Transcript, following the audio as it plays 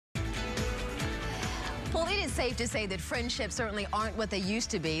it is safe to say that friendships certainly aren't what they used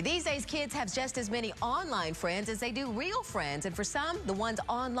to be. These days, kids have just as many online friends as they do real friends. And for some, the ones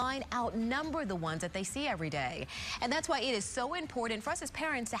online outnumber the ones that they see every day. And that's why it is so important for us as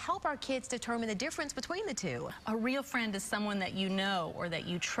parents to help our kids determine the difference between the two. A real friend is someone that you know or that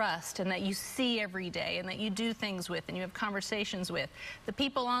you trust and that you see every day and that you do things with and you have conversations with. The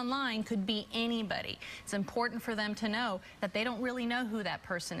people online could be anybody. It's important for them to know that they don't really know who that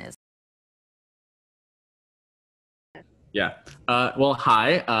person is. Yeah. Well,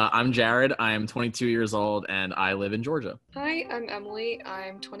 hi, I'm Jared. I'm 22 years old and I live in Georgia. Hi, I'm Emily.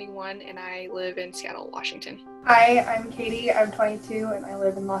 I'm 21 and I live in Seattle, Washington. Hi, I'm Katie. I'm 22 and I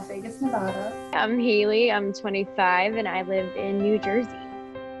live in Las Vegas, Nevada. I'm Haley. I'm 25 and I live in New Jersey.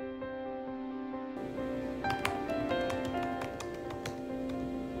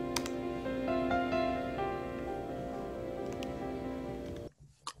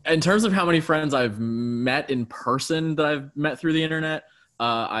 In terms of how many friends I've met in person that I've met through the internet,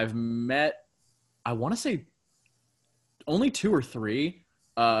 I've met, I want to say only 2 or 3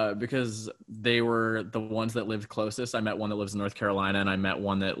 because they were the ones that lived closest. I met one that lives in North Carolina and I met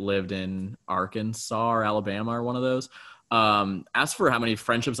one that lived in Arkansas or Alabama or one of those. As for how many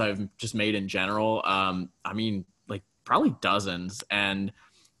friendships I've just made in general, I mean, like probably dozens, and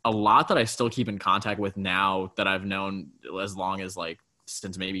a lot that I still keep in contact with now that I've known as long as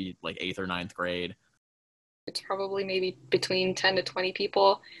since maybe 8th or 9th grade. It's probably maybe between 10 to 20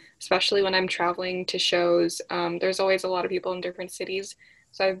 people, especially when I'm traveling to shows. There's always a lot of people in different cities,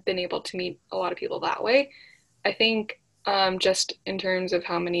 so I've been able to meet a lot of people that way. I think just in terms of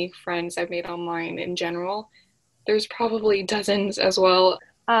how many friends I've made online in general, there's probably dozens as well.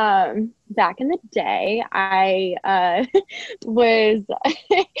 Back in the day, I was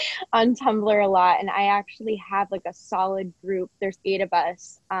on Tumblr a lot, and I actually have a solid group. There's 8 of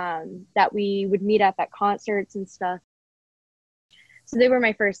us that we would meet up at concerts and stuff. So they were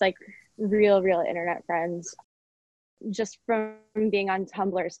my first real internet friends. Just from being on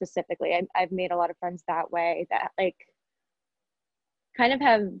Tumblr specifically, I've made a lot of friends that way that kind of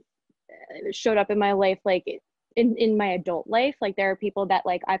have showed up in my life in my adult life. There are people that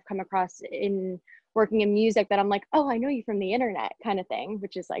I've come across in working in music that I'm oh, I know you from the internet kind of thing,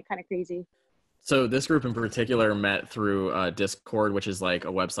 which is kind of crazy. So this group in particular met through Discord, which is a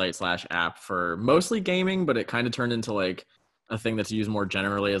website/app for mostly gaming, but it kind of turned into a thing that's used more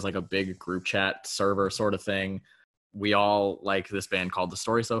generally as a big group chat server sort of thing. We all like this band called The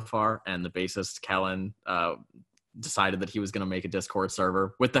Story So Far, and the bassist Kellen decided that he was going to make a Discord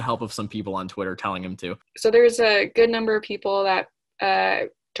server with the help of some people on Twitter telling him to. So there's a good number of people that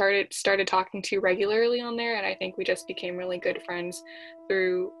started talking to regularly on there, and I think we just became really good friends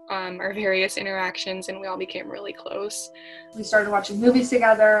through our various interactions, and we all became really close. We started watching movies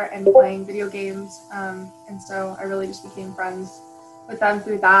together and playing video games, and so I really just became friends with them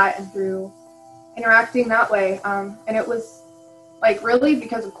through that and through interacting that way. And it was really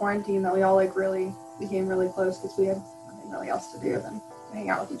because of quarantine that we all really became really close, because we had nothing really else to do than to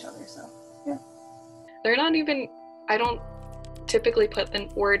hang out with each other. So yeah, they're not even, I don't typically put the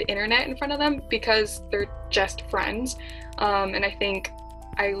word internet in front of them because they're just friends, and I think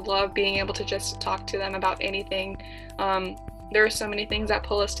I love being able to just talk to them about anything. There are so many things that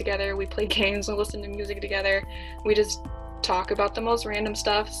pull us together. We play games, we listen to music together, we just talk about the most random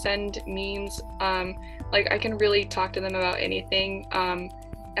stuff, send memes. I can really talk to them about anything,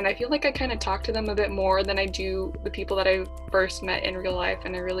 and I feel like I kind of talk to them a bit more than I do the people that I first met in real life,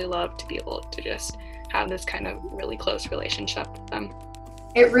 and I really love to be able to just have this kind of really close relationship with them.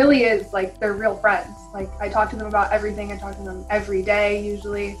 It really is they're real friends. I talk to them about everything. I talk to them every day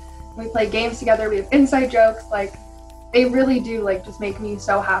usually. We play games together, we have inside jokes. They really do just make me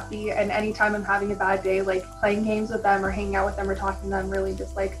so happy, and anytime I'm having a bad day, playing games with them or hanging out with them or talking to them really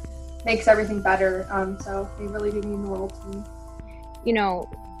just makes everything better. So they really do mean the world to me.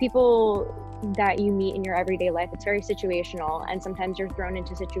 People that you meet in your everyday life, it's very situational, and sometimes you're thrown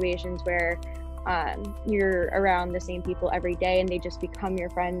into situations where you're around the same people every day and they just become your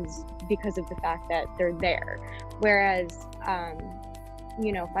friends because of the fact that they're there. Whereas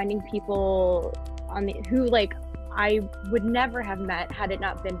finding people who I would never have met had it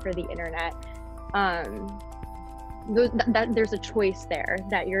not been for the internet, there's a choice there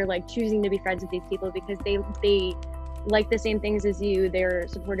that you're choosing to be friends with these people because they like the same things as you, they're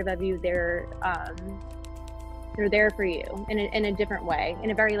supportive of you, they're there for you in a different way,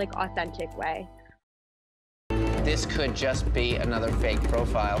 in a very authentic way. This could just be another fake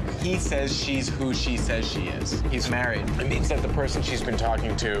profile. He says she's who she says she is. He's married. It means that the person she's been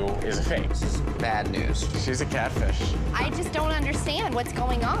talking to is a fake. Bad news. She's a catfish. I just don't understand what's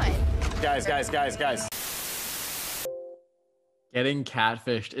going on. Guys. Getting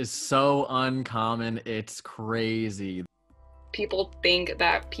catfished is so uncommon. It's crazy. People think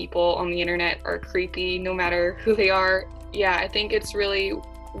that people on the internet are creepy no matter who they are. Yeah, I think it's really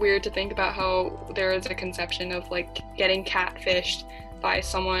weird to think about how there is a conception of like getting catfished by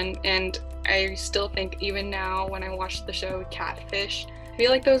someone, and I still think even now when I watch the show Catfish, I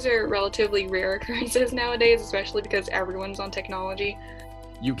feel like those are relatively rare occurrences nowadays, especially because everyone's on technology.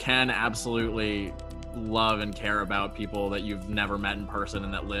 You can absolutely love and care about people that you've never met in person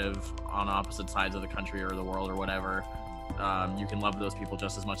and that live on opposite sides of the country or the world or whatever. You can love those people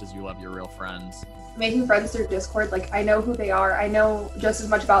just as much as you love your real friends. Making friends through Discord, like I know who they are. I know just as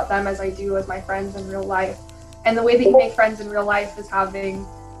much about them as I do as my friends in real life. And the way that you make friends in real life is having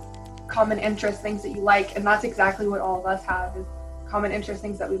common interests, things that you like, and that's exactly what all of us have, is common interests,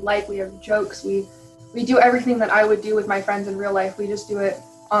 things that we like. We have jokes. We do everything that I would do with my friends in real life. We just do it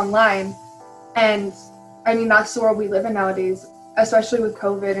online. And I mean, that's the world we live in nowadays, especially with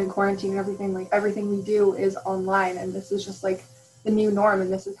COVID and quarantine and everything. Like everything we do is online, and this is just like the new norm,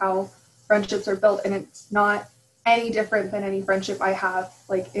 and this is how friendships are built. And it's not any different than any friendship I have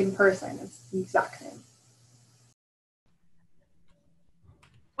like in person. It's the exact same.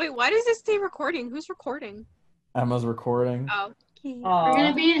 Wait, why does this say recording? Who's recording? Emma's recording. Oh. We're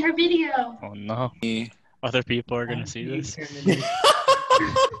gonna be in her video. Oh no. Other people are gonna see this.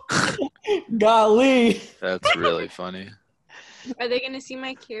 Golly. That's really funny. Are they gonna see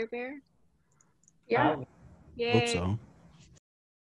my Care Bear? Yeah. Yay. Hope so.